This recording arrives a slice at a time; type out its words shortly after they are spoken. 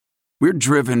We're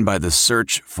driven by the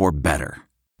search for better.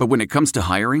 But when it comes to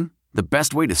hiring, the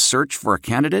best way to search for a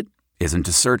candidate isn't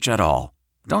to search at all.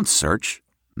 Don't search.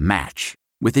 Match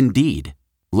with Indeed.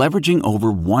 Leveraging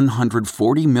over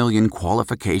 140 million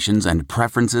qualifications and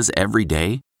preferences every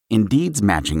day, Indeed's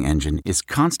matching engine is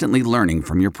constantly learning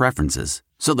from your preferences.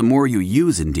 So the more you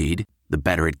use Indeed, the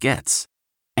better it gets.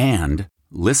 And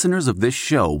listeners of this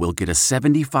show will get a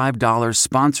 $75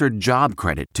 sponsored job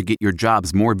credit to get your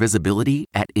jobs more visibility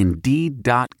at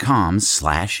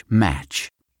Indeed.com/match.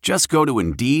 Just go to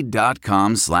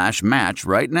Indeed.com/match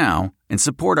right now and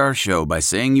support our show by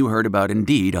saying you heard about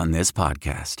Indeed on this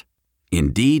podcast.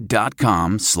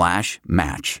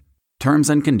 Indeed.com/match. Terms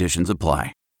and conditions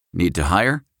apply. Need to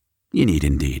hire? You need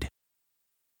Indeed.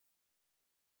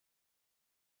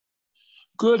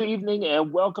 Good evening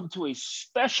and welcome to a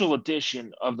special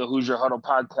edition of the Hoosier Huddle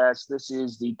podcast. This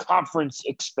is the Conference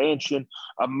Expansion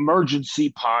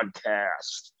Emergency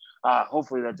Podcast.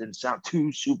 Hopefully that didn't sound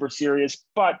too super serious,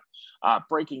 but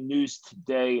breaking news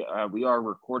today, we are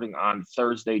recording on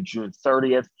Thursday, June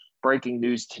 30th. Breaking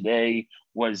news today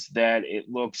was that it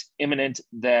looks imminent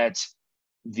that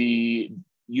the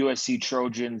USC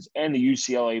Trojans and the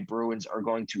UCLA Bruins are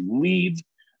going to leave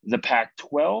the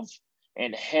Pac-12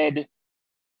 and head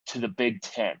to the Big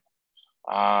Ten.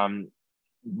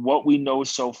 What we know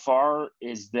so far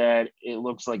is that it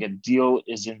looks like a deal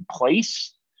is in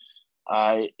place.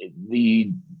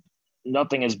 Nothing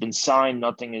has been signed,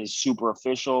 nothing is super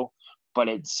official, but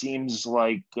it seems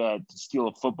like, to steal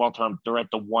a football term, they're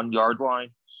at the 1 yard line.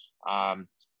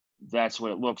 That's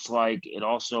what it looks like. It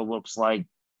also looks like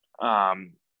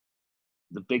the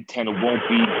Big Ten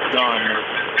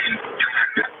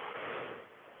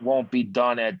won't be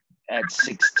done at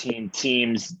 16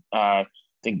 teams. I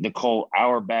think Nicole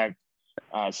Auerbach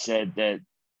said that,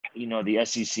 the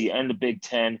SEC and the Big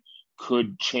Ten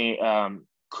could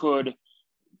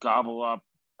gobble up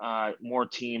more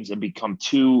teams and become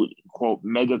two, quote,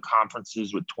 mega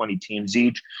conferences with 20 teams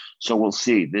each. So we'll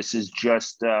see. This is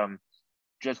just the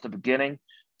beginning.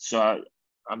 So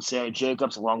I'm Sammy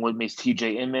Jacobs. Along with me is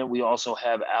TJ Inman. We also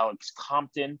have Alex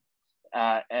Compton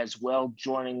as well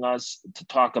joining us to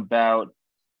talk about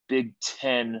Big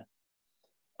Ten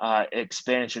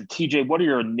expansion. TJ, what are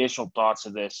your initial thoughts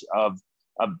of this? Of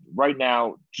right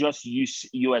now, just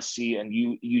USC and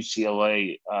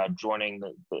UCLA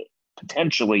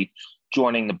potentially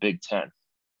joining the Big Ten?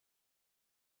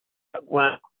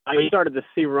 Well, I started to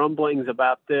see rumblings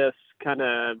about this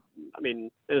it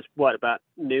was about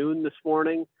noon this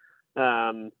morning.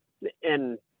 And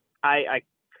I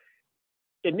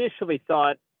initially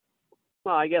thought,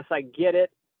 well, I guess I get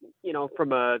it,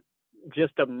 from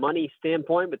just a money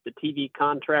standpoint with the TV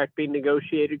contract being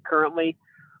negotiated currently.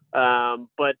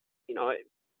 But,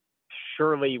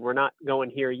 surely we're not going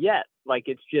here yet. Like,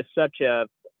 it's just such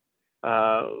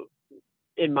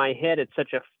in my head, it's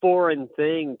such a foreign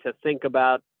thing to think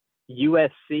about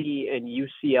USC and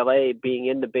UCLA being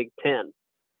in the Big Ten.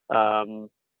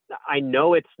 I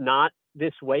know it's not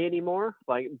this way anymore,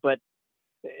 but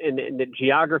the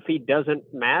geography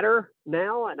doesn't matter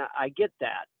now. And I get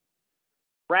that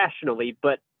rationally,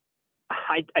 but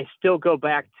I still go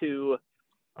back to,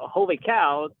 holy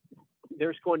cow,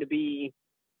 there's going to be,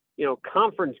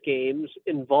 conference games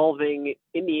involving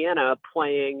Indiana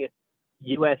playing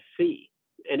USC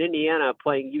and Indiana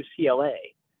playing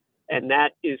UCLA. And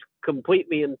that is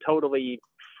completely and totally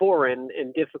foreign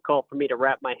and difficult for me to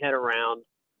wrap my head around.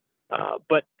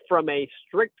 But from a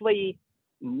strictly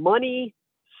money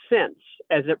sense,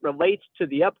 as it relates to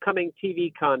the upcoming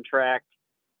TV contract,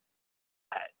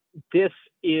 this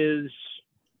is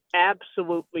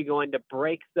absolutely going to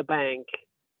break the bank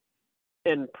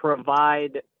and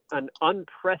provide an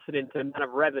unprecedented amount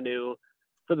of revenue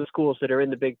for the schools that are in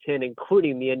the Big Ten,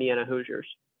 including the Indiana Hoosiers.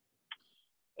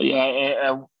 Yeah,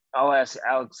 and I'll ask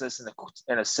Alex this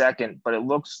in a second, but it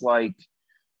looks like,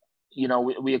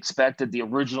 we expected the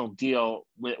original deal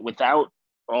without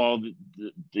all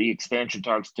the expansion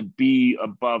talks to be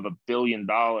above $1 billion.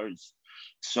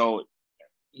 So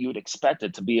you would expect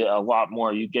it to be a lot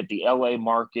more. You get the LA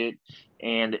market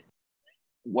and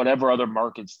whatever other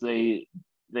markets they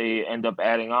end up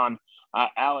adding on.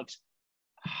 Alex,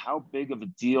 how big of a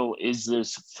deal is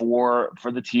this for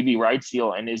the TV rights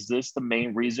deal? And is this the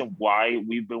main reason why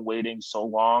we've been waiting so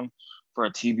long for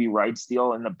a TV rights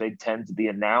deal in the Big Ten to be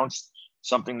announced?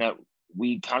 Something that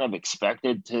we kind of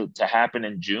expected to happen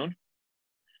in June?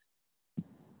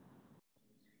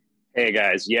 Hey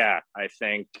guys, yeah, I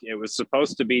think it was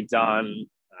supposed to be done,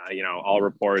 all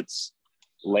reports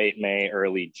late May,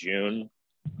 early June.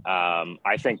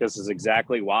 I think this is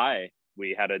exactly why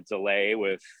we had a delay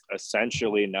with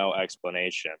essentially no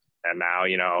explanation. And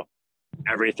now,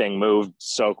 everything moved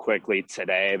so quickly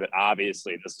today, but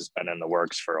obviously this has been in the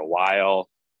works for a while.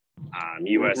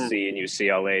 USC and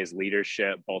UCLA's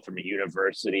leadership, both from a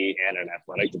university and an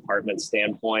athletic department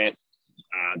standpoint,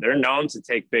 they're known to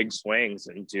take big swings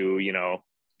and do,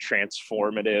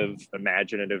 transformative,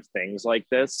 imaginative things like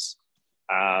this.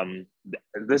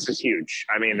 This is huge.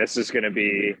 I mean, this is going to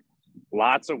be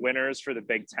lots of winners for the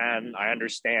Big Ten. I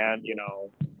understand,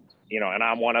 and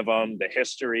I'm one of them. The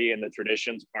history and the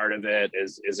traditions part of it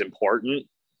is important,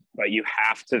 but you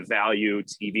have to value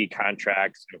TV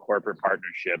contracts and corporate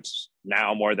partnerships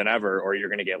now more than ever, or you're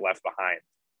going to get left behind.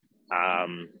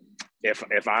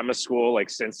 If I'm a school like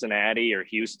Cincinnati or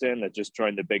Houston that just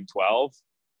joined the Big 12,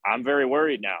 I'm very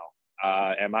worried now.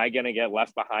 Am I going to get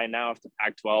left behind now if the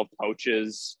Pac-12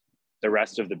 poaches the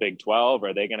rest of the Big 12?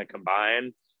 Are they going to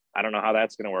combine? I don't know how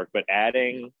that's going to work, but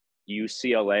adding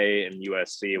UCLA and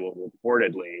USC will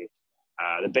reportedly,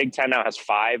 the Big Ten now has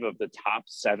 5 of the top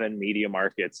 7 media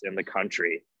markets in the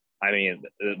country. I mean,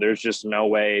 there's just no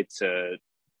way to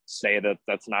say that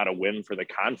that's not a win for the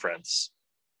conference.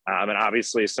 And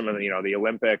obviously some of the, the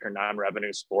Olympic or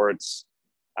non-revenue sports,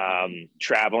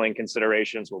 traveling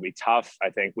considerations will be tough. I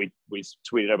think we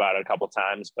tweeted about it a couple of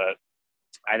times, but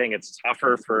I think it's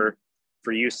tougher for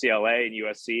UCLA and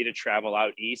USC to travel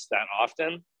out east that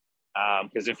often.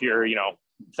 Because if you're,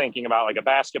 thinking about like a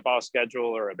basketball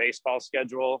schedule or a baseball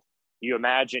schedule, you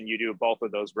imagine you do both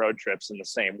of those road trips in the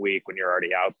same week when you're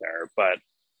already out there. But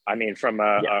I mean, from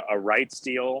a rights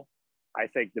deal, I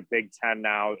think the Big Ten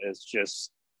now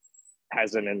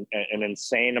has an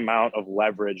insane amount of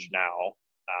leverage now.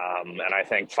 And I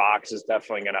think Fox is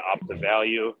definitely going to up the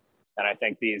value. And I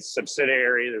think these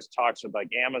subsidiaries, there's talks with like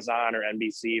Amazon or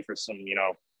NBC for some,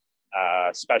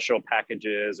 special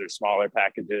packages or smaller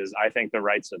packages. I think the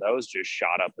rights of those just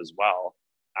shot up as well.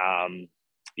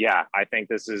 I think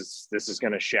this is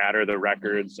going to shatter the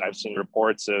records. I've seen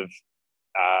reports of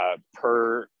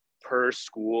per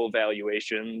school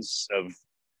valuations of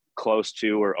close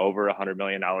to or over $100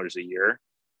 million a year,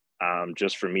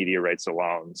 just for media rights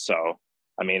alone. So,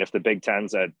 I mean, if the Big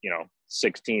Ten's at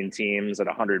 16 teams at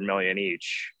 $100 million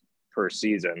each per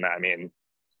season, I mean,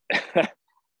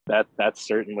 that's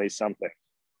certainly something.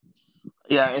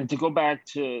 Yeah, and to go back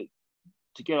to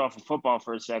get off of football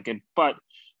for a second, but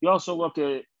you also look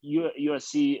at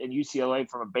USC and UCLA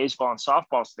from a baseball and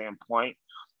softball standpoint.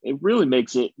 It really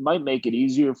might make it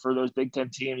easier for those Big Ten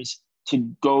teams to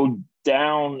go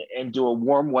down and do a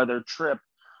warm weather trip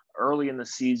early in the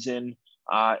season,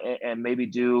 and maybe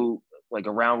do like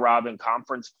a round robin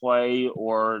conference play,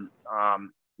 or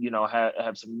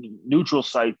have some neutral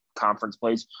site conference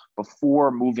plays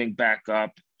before moving back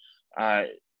up,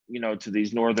 to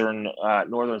these northern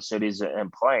cities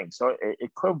and playing. So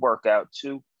it could work out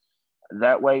too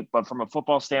that way. But from a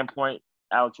football standpoint,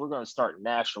 Alex, we're going to start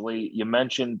nationally. You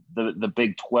mentioned the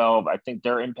Big 12. I think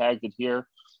they're impacted here,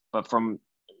 but from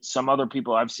some other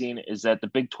people I've seen is that the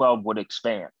Big 12 would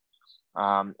expand,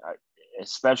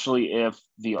 especially if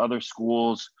the other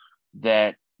schools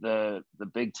that the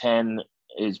Big 10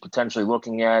 is potentially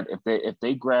looking at, if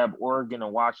they grab Oregon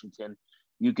and Washington,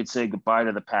 you could say goodbye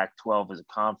to the Pac-12 as a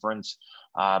conference.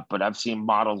 But I've seen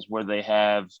models where they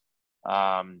have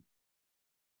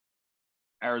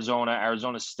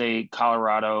Arizona State,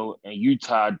 Colorado, and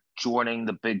Utah joining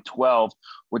the Big 12,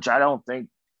 which I don't think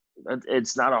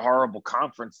it's not a horrible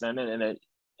conference then, and it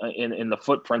in the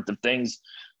footprint of things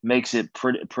makes it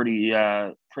pretty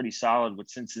solid with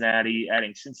Cincinnati,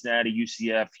 adding Cincinnati,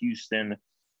 UCF, Houston,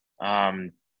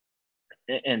 and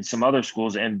some other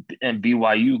schools, and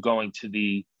BYU going to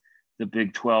the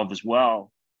Big 12 as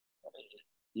well.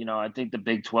 I think the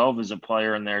Big 12 is a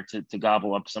player in there to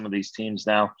gobble up some of these teams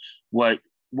now. What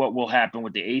will happen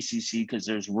with the ACC, because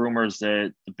there's rumors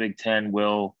that the Big 10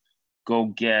 will go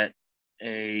get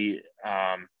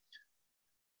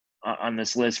on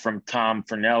this list from Tom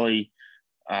Fernelli,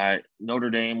 Notre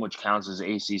Dame, which counts as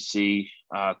ACC,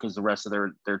 because the rest of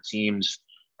their teams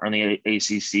are in the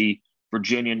ACC,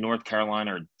 Virginia, North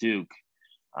Carolina, or Duke.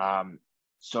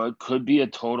 So it could be a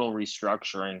total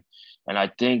restructuring. And I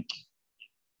think,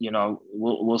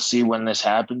 we'll see when this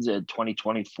happens at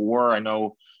 2024. I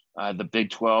know the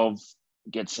Big 12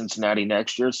 gets Cincinnati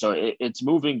next year. So it's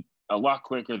moving a lot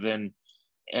quicker than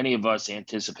any of us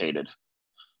anticipated.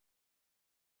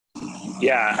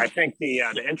 Yeah, I think the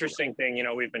interesting thing,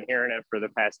 we've been hearing it for the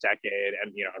past decade,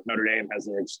 and Notre Dame has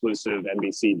an exclusive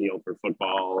NBC deal for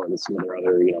football and some of their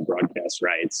other broadcast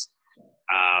rights.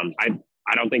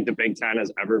 I don't think the Big Ten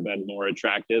has ever been more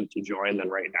attractive to join than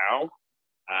right now.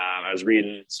 I was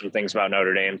reading some things about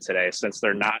Notre Dame today. Since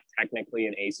they're not technically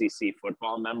an ACC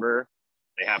football member,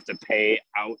 They have to pay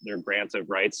out their grant of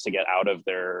rights to get out of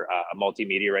their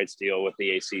multimedia rights deal with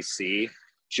the ACC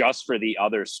just for the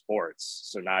other sports.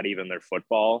 So not even their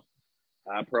football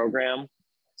program.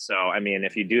 So, I mean,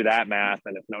 if you do that math,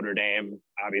 and if Notre Dame,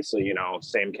 obviously, you know,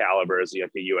 same caliber as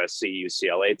like the USC,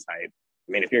 UCLA type, I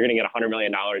mean, if you're going to get $100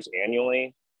 million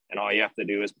annually, and all you have to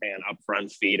do is pay an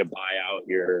upfront fee to buy out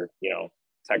your, you know,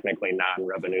 technically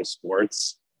non-revenue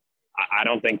sports, I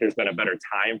don't think there's been a better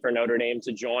time for Notre Dame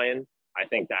to join. I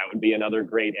think that would be another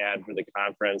great ad for the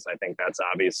conference. I think that's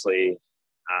obviously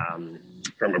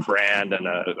from a brand and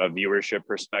a viewership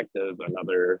perspective,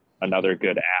 another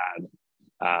good ad.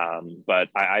 But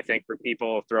I think for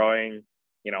people throwing,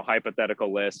 you know,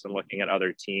 hypothetical lists and looking at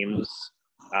other teams,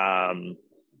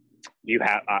 you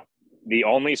have the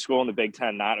only school in the Big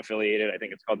Ten not affiliated. I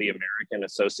think it's called the American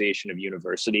Association of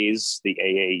Universities, the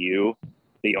AAU.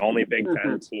 The only Big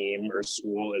Ten team or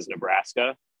school is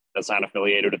Nebraska. That's not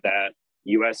affiliated with that.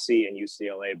 USC and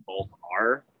UCLA both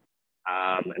are.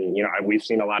 And, you know, we've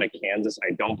seen a lot of Kansas.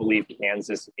 I don't believe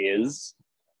Kansas is.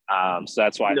 So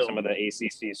that's why some of the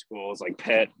ACC schools like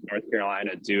Pitt, North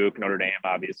Carolina, Duke, Notre Dame,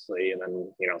 obviously, and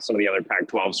then, you know, some of the other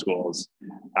Pac-12 schools,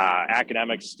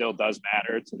 academics still does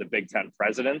matter to the Big Ten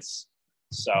presidents.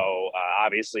 So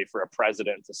obviously for a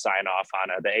president to sign off on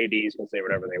it, the ADs can say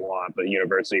whatever they want, but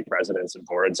university presidents and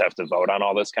boards have to vote on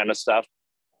all this kind of stuff.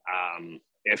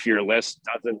 If your list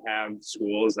doesn't have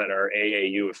schools that are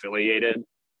AAU affiliated,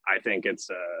 I think it's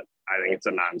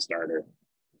a non-starter.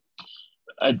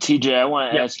 TJ, I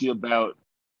want to ask you about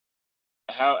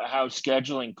how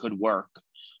scheduling could work.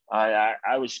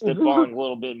 I was spitballing a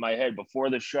little bit in my head before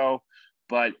the show,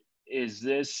 but is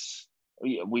this?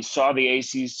 We saw the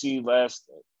ACC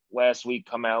last week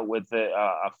come out with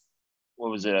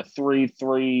what was it, a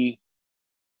 3-3-5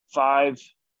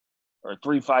 or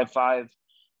 3-5-5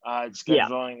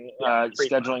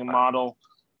 scheduling model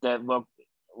that looked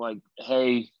like,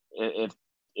 hey, if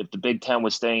the Big Ten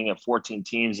was staying at 14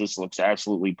 teams, this looks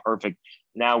absolutely perfect.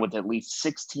 Now with at least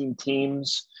 16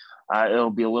 teams,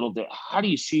 it'll be a little bit. How do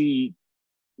you see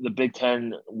the Big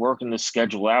Ten working the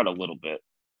schedule out a little bit?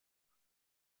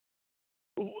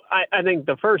 I think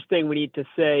the first thing we need to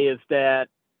say is that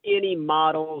any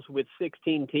models with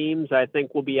 16 teams, I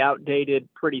think, will be outdated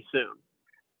pretty soon.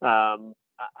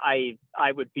 I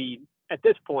would be, at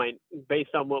this point,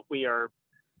 based on what we are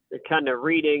kind of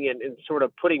reading and sort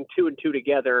of putting two and two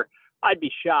together, I'd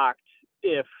be shocked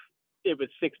if it was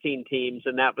 16 teams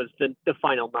and that was the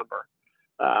final number.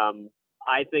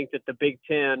 I think that the Big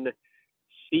Ten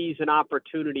sees an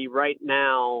opportunity right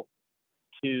now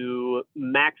to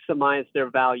maximize their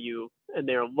value, and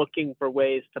they're looking for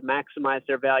ways to maximize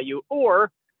their value,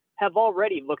 or have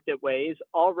already looked at ways,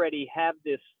 already have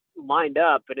this lined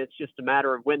up, and it's just a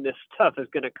matter of when this stuff is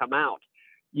going to come out.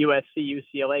 USC,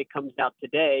 UCLA comes out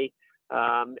today,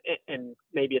 and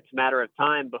maybe it's a matter of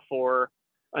time before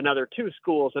another 4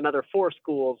 schools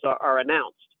are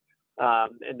announced,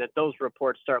 and that those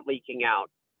reports start leaking out.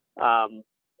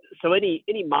 So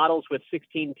any models with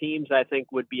 16 teams, I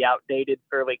think, would be outdated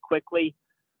fairly quickly.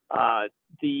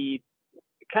 The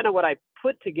kind of what I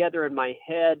put together in my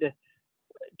head,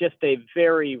 just a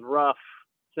very rough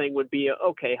thing would be,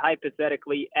 okay,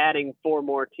 hypothetically adding 4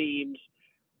 more teams,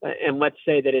 and let's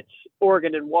say that it's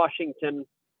Oregon and Washington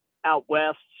out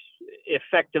west.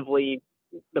 Effectively,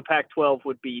 the Pac-12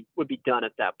 would be done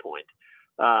at that point.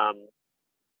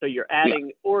 So you're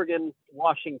adding Oregon,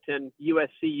 Washington,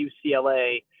 USC,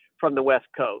 UCLA from the West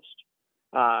Coast.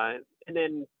 And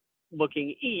then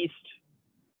looking east,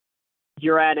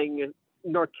 you're adding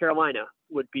North Carolina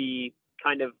would be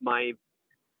kind of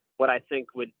what I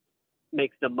think would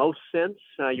make the most sense.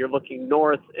 You're looking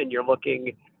north and you're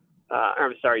looking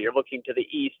to the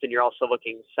east and you're also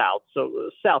looking south. So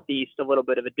southeast, a little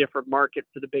bit of a different market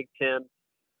for the Big Ten.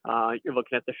 You're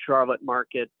looking at the Charlotte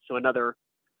market, so another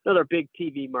big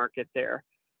TV market there.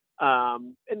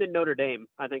 And then Notre Dame,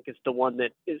 I think, is the one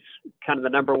that is kind of the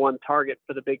number one target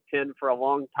for the Big Ten for a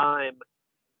long time.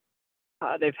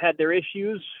 They've had their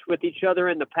issues with each other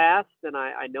in the past, and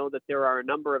I know that there are a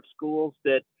number of schools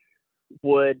that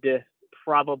would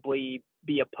probably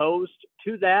be opposed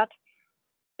to that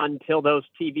until those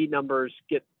TV numbers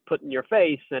get put in your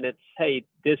face and it's, hey,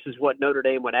 this is what Notre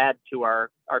Dame would add to our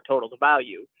total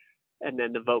value. And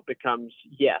then the vote becomes,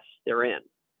 yes, they're in.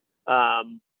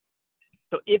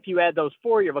 So if you add those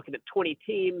 4, you're looking at 20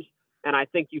 teams, and I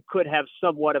think you could have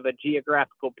somewhat of a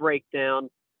geographical breakdown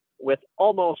with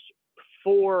almost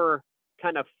 4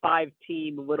 kind of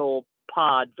 5-team little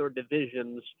pods or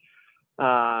divisions,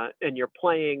 and you're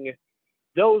playing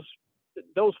those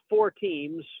 4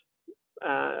 teams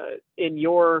in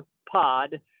your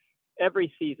pod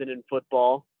every season in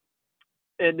football.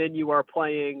 And then you are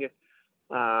playing,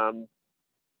 I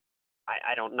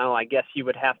don't know, I guess you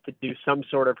would have to do some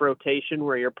sort of rotation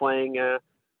where you're playing a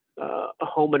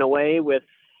home and away with,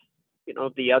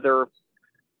 the other,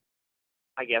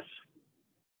 I guess,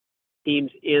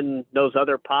 teams in those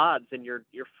other pods, and you're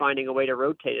finding a way to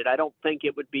rotate it. I don't think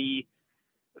it would be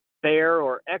fair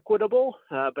or equitable,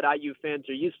 but IU fans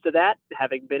are used to that,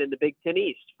 having been in the Big Ten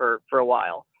East for a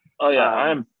while. Oh yeah,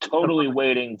 I'm totally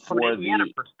waiting for from an Indiana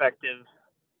perspective.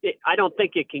 I don't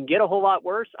think it can get a whole lot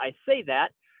worse. I say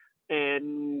that,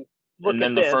 and look and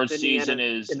then at the first Indiana season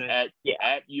is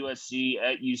at USC,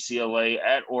 at UCLA,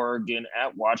 at Oregon,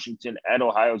 at Washington, at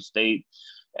Ohio State.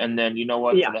 And then, you know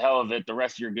what, for the hell of it, the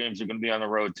rest of your games are going to be on the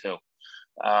road too.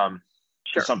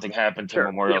 Sure. Something happened to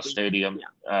Memorial Stadium.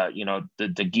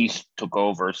 The geese took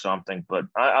over or something, but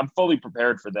I'm fully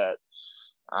prepared for that.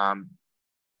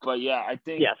 But yeah, I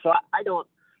think. Yeah, so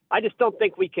I just don't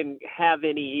think we can have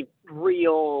any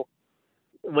real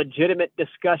legitimate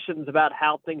discussions about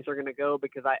how things are going to go,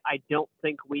 because I don't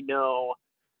think we know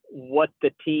what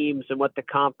the teams and what the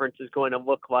conference is going to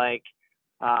look like.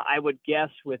 I would guess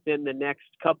within the next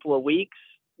couple of weeks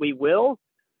we will.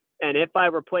 And if I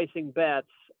were placing bets,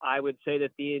 I would say that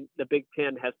the Big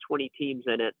Ten has 20 teams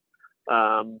in it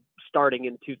starting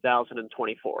in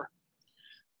 2024.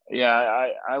 Yeah,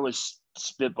 I was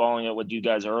spitballing it with you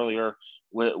guys earlier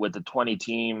with the 20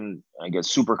 team, I guess,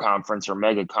 super conference or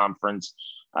mega conference.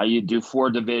 You do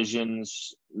 4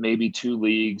 divisions, maybe 2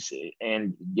 leagues,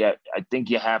 and yet I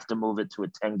think you have to move it to a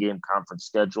 10-game conference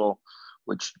schedule,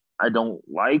 which I don't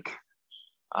like.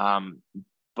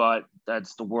 But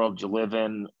that's the world you live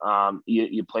in.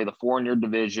 You play the 4 in your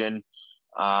division,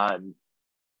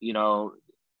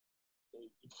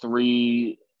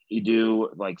 3, you do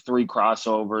like 3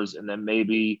 crossovers, and then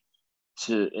maybe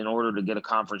in order to get a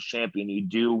conference champion, you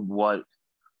do what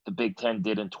the Big Ten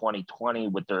did in 2020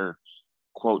 with their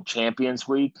quote Champions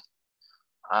Week.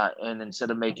 And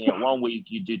instead of making it 1 week,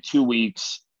 you do 2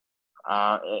 weeks.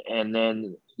 And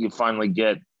then you finally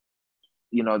get,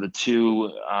 the 2,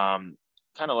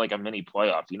 kind of like a mini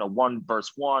playoff, 1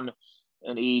 versus 1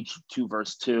 in each, 2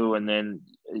 versus 2. And then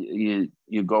you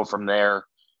go from there.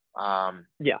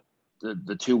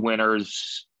 The 2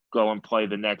 winners go and play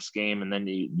the next game, and then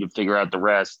you figure out the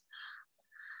rest.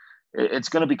 It's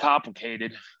going to be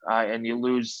complicated, and you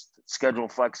lose schedule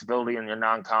flexibility in your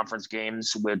non-conference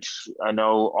games, which I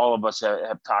know all of us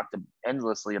have talked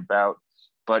endlessly about.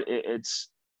 But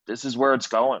this is where it's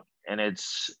going, and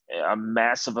it's a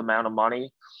massive amount of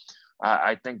money.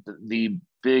 I think the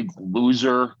big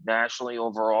loser nationally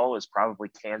overall is probably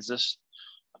Kansas.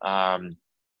 I've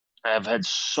had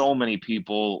so many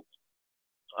people,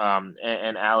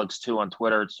 and Alex too on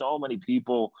Twitter, so many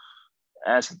people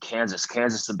asking Kansas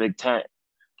the Big Ten.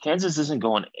 Kansas isn't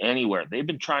going anywhere. They've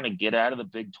been trying to get out of the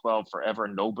Big 12 forever,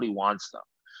 and nobody wants them.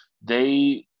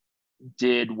 They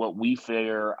did what we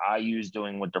figure IU's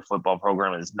doing with their football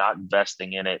program, is not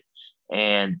investing in it,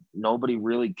 and nobody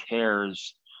really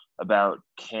cares about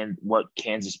what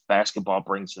Kansas basketball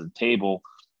brings to the table,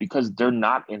 because they're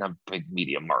not in a big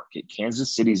media market.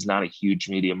 Kansas City is not a huge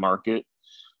media market,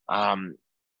 and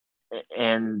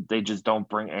they just don't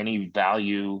bring any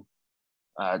value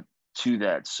to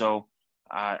that. So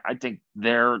I think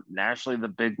they're nationally the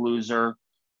big loser,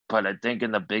 but I think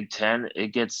in the Big Ten, it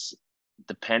gets,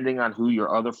 depending on who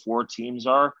your other 4 teams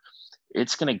are,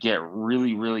 it's going to get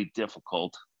really, really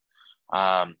difficult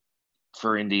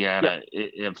for Indiana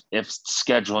if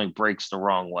scheduling breaks the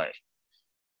wrong way.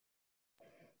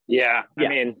 Yeah, I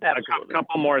mean, a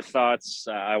couple more thoughts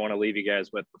I want to leave you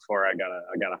guys with before I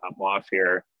gotta hop off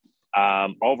here.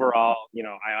 Overall,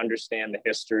 I understand the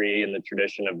history and the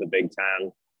tradition of the Big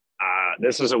Ten.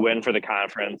 This is a win for the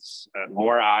conference.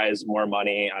 More eyes, more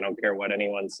money. I don't care what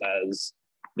anyone says.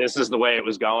 This is the way it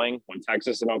was going when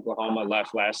Texas and Oklahoma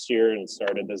left last year and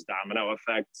started this domino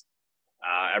effect.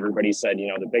 Everybody said,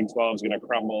 the Big 12 is going to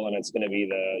crumble and it's going to be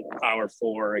the Power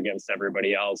 4 against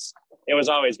everybody else. It was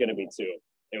always going to be 2.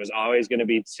 It was always going to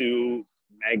be 2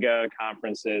 mega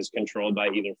conferences controlled by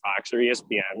either Fox or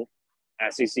ESPN.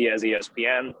 SEC has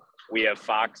ESPN. We have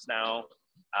Fox now.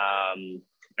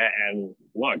 And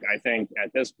look, I think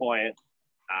at this point,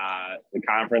 the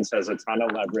conference has a ton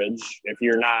of leverage. If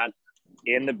you're not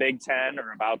in the Big Ten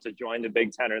or about to join the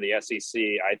Big Ten or the SEC,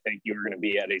 I think you're going to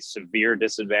be at a severe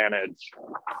disadvantage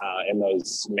in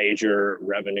those major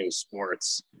revenue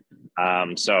sports.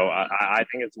 So I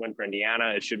think it's a win for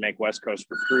Indiana. It should make West Coast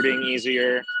recruiting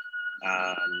easier.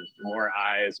 More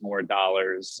eyes, more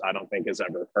dollars, I don't think has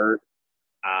ever hurt.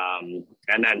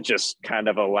 And then just kind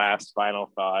of a last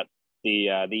final thought.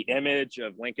 the image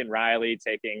of Lincoln Riley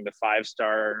taking the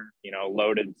 5-star,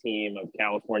 loaded team of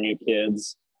California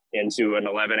kids into an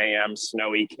 11 a.m.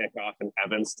 snowy kickoff in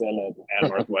Evanston at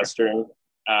Northwestern.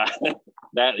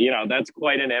 That's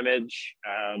quite an image.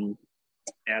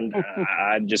 And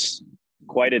just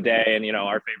quite a day. And,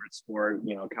 our favorite sport,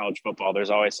 college football, there's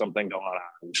always something going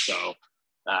on. So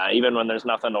even when there's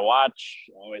nothing to watch,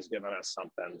 always giving us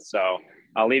something. So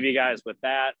I'll leave you guys with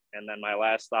that. And then my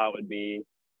last thought would be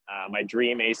my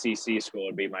dream ACC school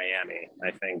would be Miami.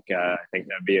 I think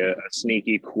that'd be a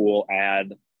sneaky, cool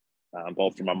ad,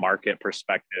 both from a market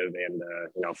perspective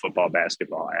and football,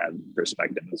 basketball ad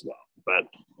perspective as well. But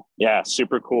yeah,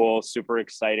 super cool, super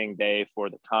exciting day for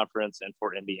the conference and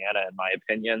for Indiana, in my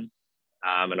opinion.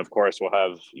 And of course, we'll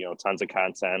have tons of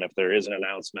content if there is an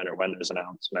announcement or when there's an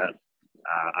announcement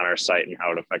on our site and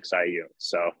how it affects IU.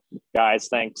 So, guys,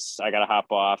 thanks. I got to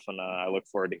hop off, and I look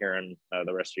forward to hearing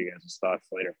the rest of you guys' thoughts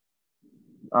later.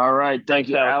 All right, thank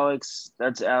you, Alex.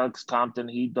 That's Alex Compton.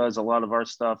 He does a lot of our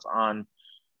stuff on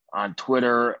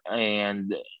Twitter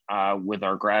and with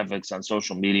our graphics on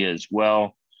social media as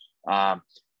well.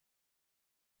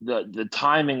 The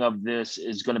timing of this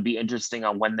is going to be interesting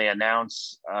on when they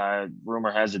announce.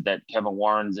 Rumor has it that Kevin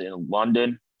Warren's in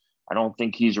London. I don't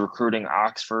think he's recruiting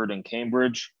Oxford and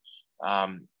Cambridge,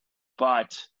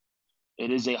 but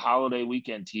it is a holiday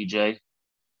weekend, TJ.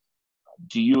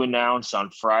 Do you announce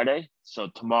on Friday, so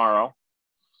tomorrow,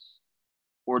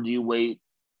 or do you wait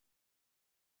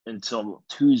until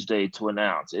Tuesday to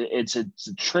announce? It's a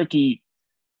tricky,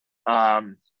 I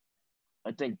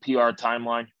think, PR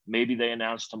timeline. Maybe they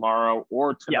announce tomorrow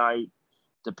or tonight,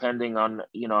 depending on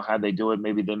how they do it.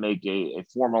 Maybe they make a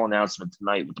formal announcement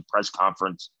tonight with the press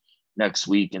conference next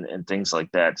week and things like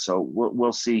that. So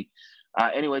we'll see.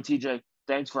 Anyway, TJ,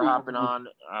 thanks for hopping on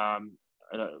a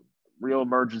Real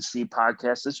Emergency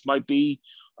podcast. This might be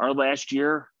our last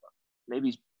year,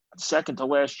 maybe second to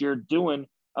last year, doing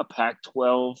a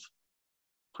Pac-12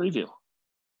 preview.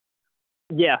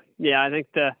 Yeah. I think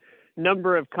the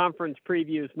number of conference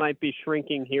previews might be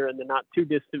shrinking here in the not too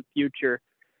distant future.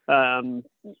 I'm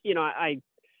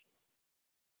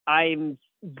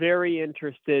very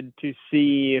interested to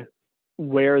see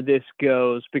where this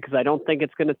goes, because I don't think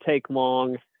it's going to take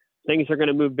long. Things are going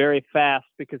to move very fast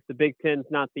because the Big Ten's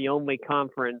not the only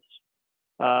conference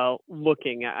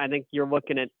looking. I think you're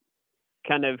looking at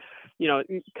kind of,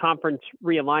 conference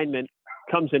realignment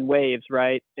comes in waves,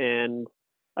 right? And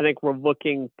I think we're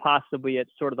looking possibly at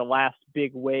sort of the last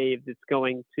big wave that's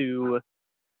going to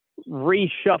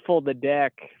reshuffle the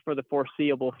deck for the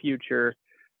foreseeable future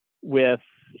with,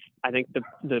 I think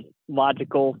the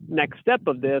logical next step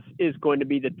of this is going to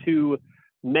be the two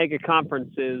mega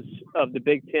conferences of the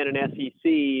Big Ten and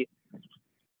SEC.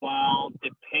 Well,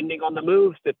 depending on the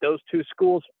moves that those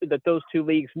two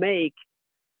leagues make,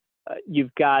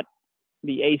 you've got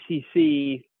the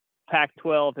ACC,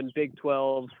 Pac-12, and Big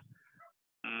 12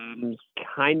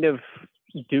 kind of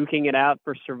duking it out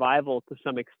for survival to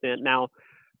some extent. Now,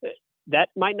 that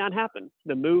might not happen.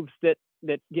 The moves that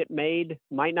get made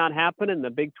might not happen, and the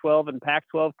Big 12 and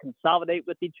Pac-12 consolidate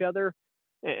with each other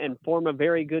and form a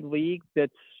very good league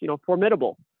that's,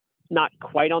 formidable. Not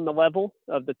quite on the level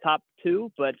of the top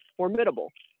two, but formidable.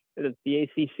 And the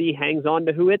ACC hangs on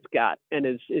to who it's got and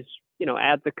is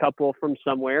adds a couple from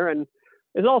somewhere and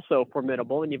is also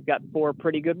formidable. And you've got four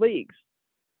pretty good leagues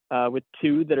with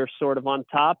two that are sort of on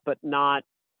top, but not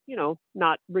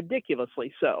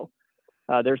ridiculously so.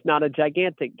 There's not a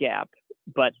gigantic gap,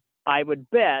 but I would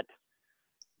bet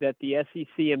that the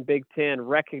SEC and Big Ten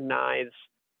recognize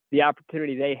the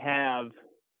opportunity they have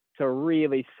to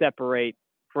really separate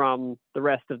from the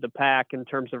rest of the pack in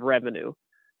terms of revenue.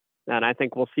 And I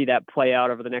think we'll see that play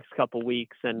out over the next couple of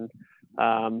weeks. And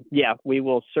we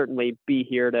will certainly be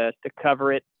here to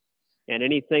cover it. And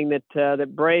anything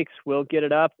that breaks, we'll get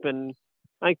it up. And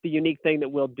I think the unique thing that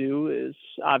we'll do is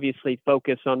obviously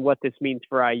focus on what this means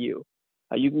for IU.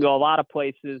 You can go a lot of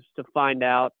places to find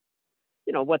out,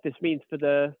 what this means for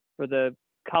the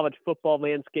college football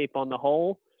landscape on the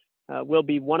whole. We'll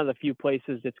be one of the few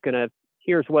places that's going to,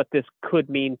 here's what this could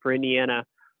mean for Indiana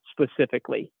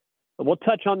specifically. And we'll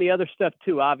touch on the other stuff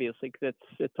too, obviously, because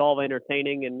it's all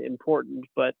entertaining and important,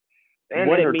 but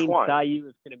what it means to IU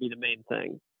is going to be the main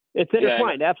thing. It's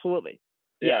intertwined, absolutely.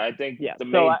 Yeah, I think the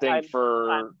main thing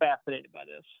I'm fascinated by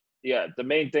this. Yeah, the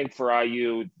main thing for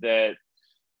IU that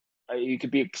you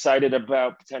could be excited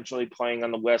about potentially playing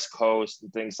on the West Coast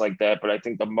and things like that. But I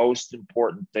think the most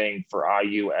important thing for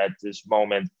IU at this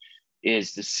moment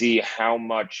is to see how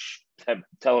much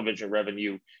television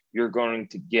revenue you're going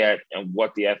to get and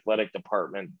what the athletic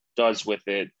department does with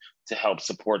it to help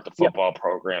support the football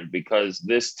program, because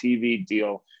this TV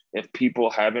deal, if people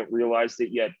haven't realized it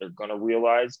yet, they're going to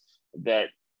realize that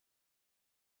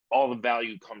all the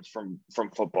value comes from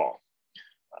football.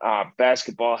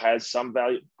 Basketball has some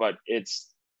value, but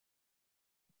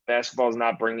basketball is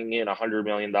not bringing in $100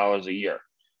 million a year.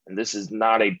 And this is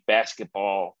not a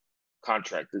basketball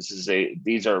contract.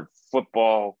 These are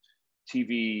football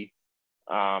TV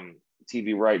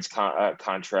rights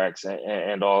contracts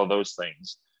and all of those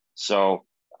things. So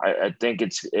I think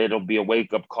it'll be a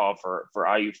wake-up call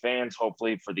for IU fans,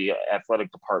 hopefully for the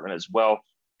athletic department as well.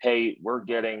 Hey, we're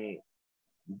getting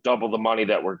double the money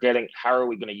that we're getting. How are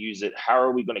we going to use it? How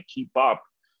are we going to keep up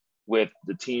with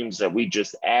the teams that we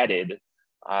just added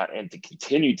and to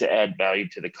continue to add value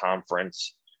to the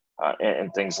conference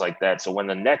and things like that? So when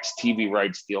the next TV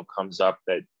rights deal comes up,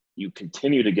 that you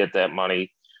continue to get that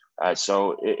money.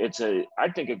 So it's I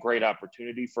think a great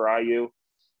opportunity for IU.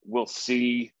 We'll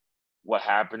see what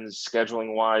happens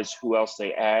scheduling wise, who else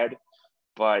they add,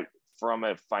 but from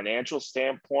a financial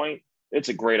standpoint, it's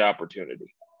a great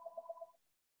opportunity.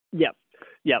 Yep.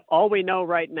 All we know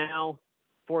right now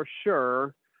for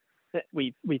sure,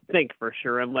 we think for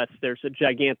sure, unless there's a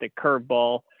gigantic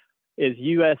curveball, is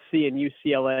USC and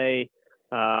UCLA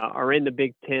are in the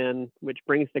Big Ten, which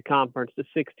brings the conference to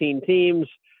 16 teams.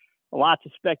 Lots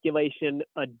of speculation.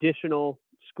 Additional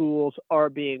schools are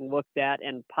being looked at,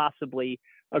 and possibly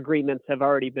agreements have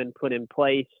already been put in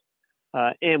place.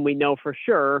 And we know for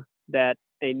sure that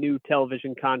a new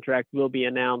television contract will be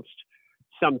announced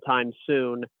sometime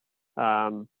soon.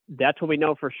 That's what we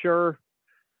know for sure.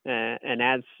 And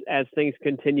as things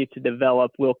continue to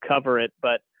develop, we'll cover it.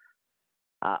 But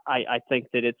I think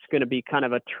that it's going to be kind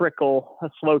of a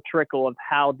slow trickle of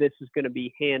how this is going to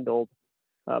be handled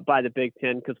by the Big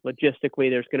Ten, because logistically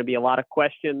there's going to be a lot of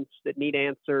questions that need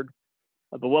answered.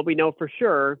 But what we know for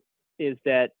sure is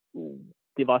that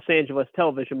the Los Angeles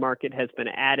television market has been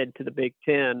added to the Big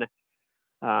Ten,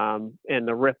 and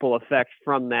the ripple effect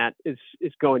from that is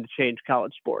going to change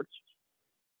college sports.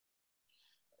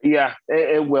 Yeah,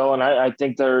 it will, and I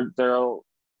think there'll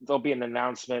be an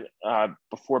announcement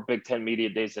before Big Ten Media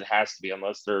Days. It has to be,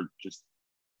 unless they're just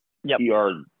PR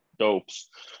dopes.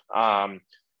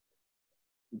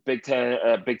 Big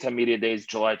Ten Media Days,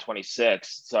 July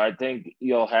 26th. So I think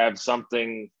you'll have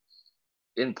something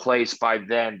in place by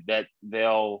then that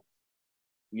they'll,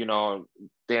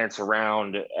 dance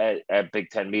around at Big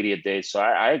Ten Media Days. So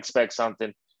I expect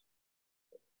something.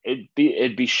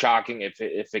 It'd be shocking if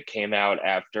it came out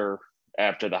after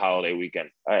the holiday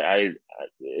weekend.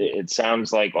 It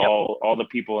sounds like all the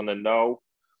people in the know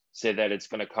say that it's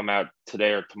going to come out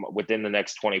today or within the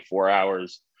next 24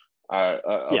 hours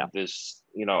of this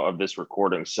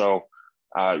recording. So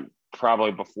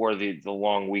probably before the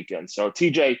long weekend. So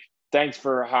TJ, thanks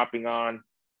for hopping on.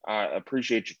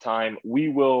 Appreciate your time. We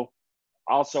will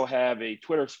also have a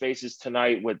Twitter Spaces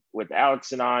tonight with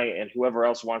Alex and I, and whoever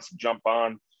else wants to jump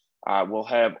on. We'll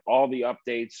have all the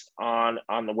updates on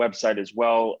the website as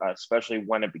well, especially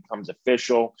when it becomes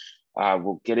official.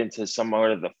 We'll get into some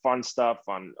of the fun stuff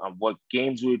on what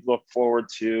games we'd look forward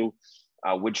to,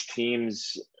 which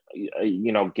teams,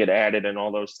 get added and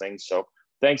all those things. So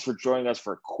thanks for joining us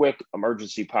for a quick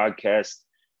emergency podcast.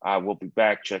 We'll be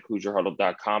back. Check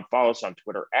HoosierHuddle.com. Follow us on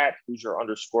Twitter at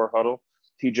Hoosier_Huddle.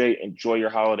 TJ, enjoy your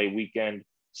holiday weekend.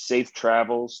 Safe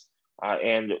travels.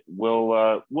 And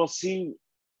we'll see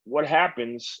what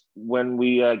happens when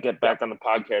we get back on the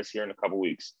podcast here in a couple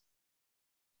weeks.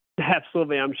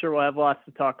 Absolutely. I'm sure we'll have lots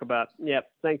to talk about. Yep.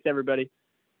 Thanks, everybody.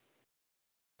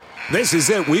 This is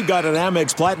it. We've got an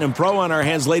Amex Platinum Pro on our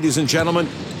hands, ladies and gentlemen.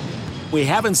 We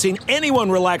haven't seen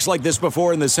anyone relax like this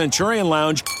before in the Centurion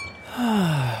Lounge.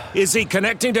 Is he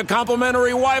connecting to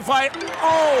complimentary Wi-Fi?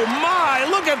 Oh, my.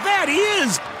 Look at that. He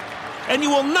is. And you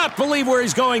will not believe where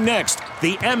he's going next.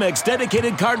 The Amex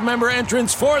dedicated card member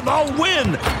entrance for the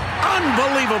win.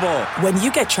 Unbelievable. When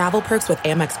you get travel perks with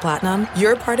Amex Platinum,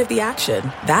 you're part of the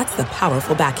action. That's the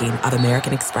powerful backing of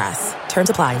American Express. Terms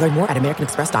apply. Learn more at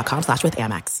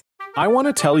americanexpress.com/withAmex. I want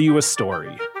to tell you a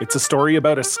story. It's a story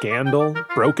about a scandal,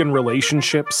 broken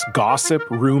relationships, gossip,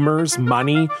 rumors,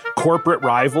 money, corporate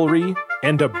rivalry,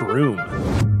 and a broom.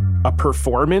 A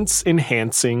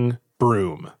performance-enhancing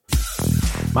broom.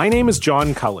 My name is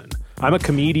John Cullen. I'm a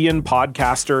comedian,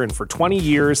 podcaster, and for 20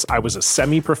 years, I was a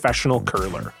semi-professional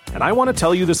curler. And I want to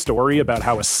tell you the story about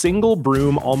how a single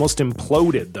broom almost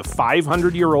imploded the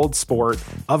 500-year-old sport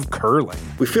of curling.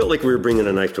 We felt like we were bringing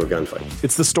a knife to a gunfight.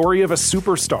 It's the story of a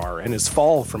superstar and his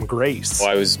fall from grace. Well,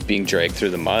 I was being dragged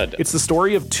through the mud. It's the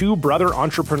story of two brother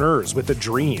entrepreneurs with a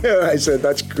dream. I said,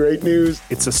 that's great news.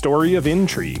 It's a story of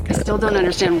intrigue. I still don't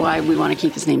understand why we want to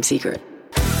keep his name secret.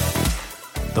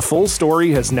 The full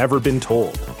story has never been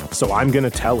told, so I'm going to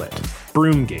tell it.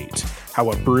 Broomgate,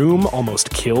 how a broom almost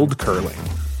killed curling.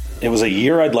 It was a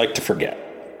year I'd like to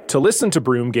forget. To listen to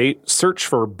Broomgate, search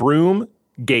for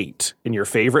Broomgate in your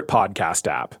favorite podcast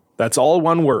app. That's all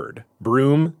one word,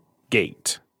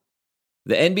 Broomgate.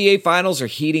 The NBA Finals are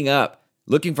heating up.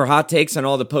 Looking for hot takes on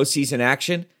all the postseason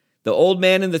action? The Old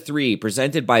Man and the Three,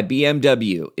 presented by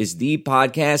BMW, is the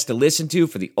podcast to listen to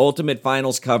for the ultimate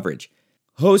finals coverage.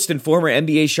 Host and former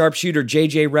NBA sharpshooter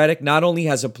JJ Redick not only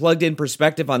has a plugged-in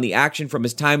perspective on the action from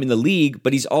his time in the league,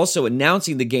 but he's also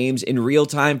announcing the games in real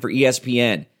time for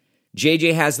ESPN.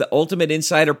 JJ has the ultimate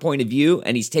insider point of view,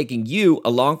 and he's taking you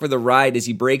along for the ride as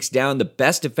he breaks down the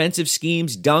best defensive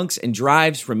schemes, dunks, and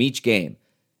drives from each game.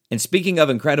 And speaking of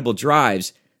incredible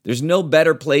drives, there's no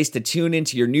better place to tune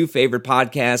into your new favorite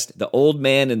podcast, The Old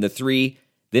Man and the Three,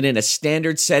 than in a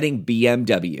standard-setting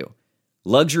BMW.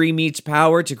 Luxury meets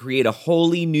power to create a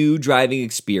wholly new driving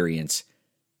experience.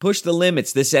 Push the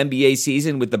limits this NBA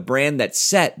season with the brand that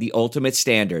set the ultimate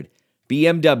standard.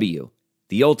 BMW,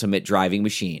 the ultimate driving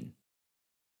machine.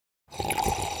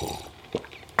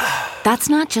 That's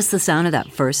not just the sound of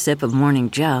that first sip of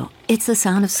Morning Joe. It's the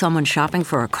sound of someone shopping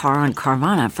for a car on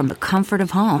Carvana from the comfort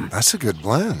of home. That's a good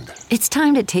blend. It's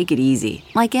time to take it easy,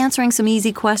 like answering some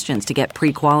easy questions to get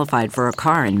pre-qualified for a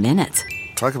car in minutes.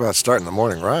 Talk about starting the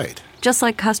morning right. Just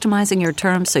like customizing your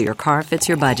terms so your car fits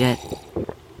your budget.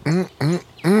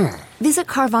 Visit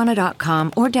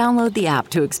Carvana.com or download the app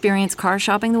to experience car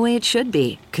shopping the way it should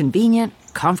be. Convenient,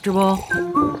 comfortable.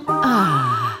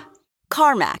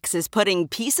 CarMax is putting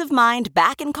peace of mind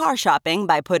back in car shopping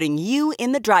by putting you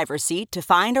in the driver's seat to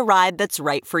find a ride that's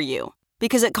right for you.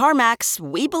 Because at CarMax,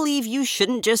 we believe you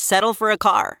shouldn't just settle for a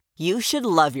car. You should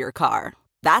love your car.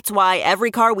 That's why every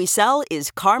car we sell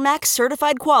is CarMax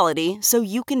certified quality, so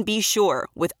you can be sure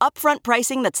with upfront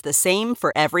pricing that's the same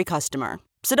for every customer.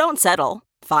 So don't settle.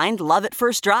 Find love at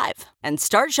first drive and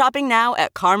start shopping now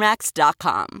at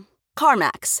CarMax.com.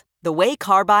 CarMax, the way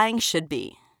car buying should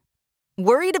be.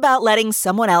 Worried about letting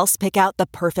someone else pick out the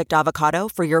perfect avocado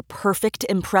for your perfect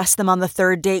impress them on the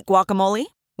third date guacamole?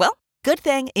 Well, good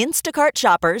thing Instacart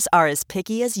shoppers are as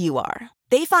picky as you are.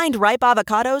 They find ripe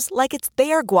avocados like it's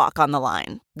their guac on the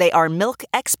line. They are milk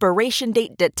expiration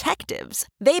date detectives.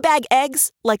 They bag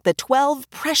eggs like the 12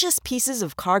 precious pieces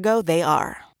of cargo they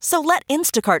are. So let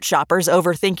Instacart shoppers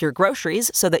overthink your groceries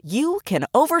so that you can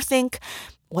overthink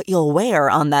what you'll wear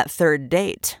on that third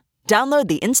date. Download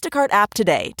the Instacart app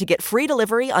today to get free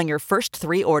delivery on your first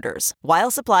 3 orders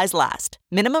while supplies last.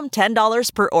 Minimum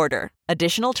 $10 per order.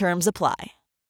 Additional terms apply.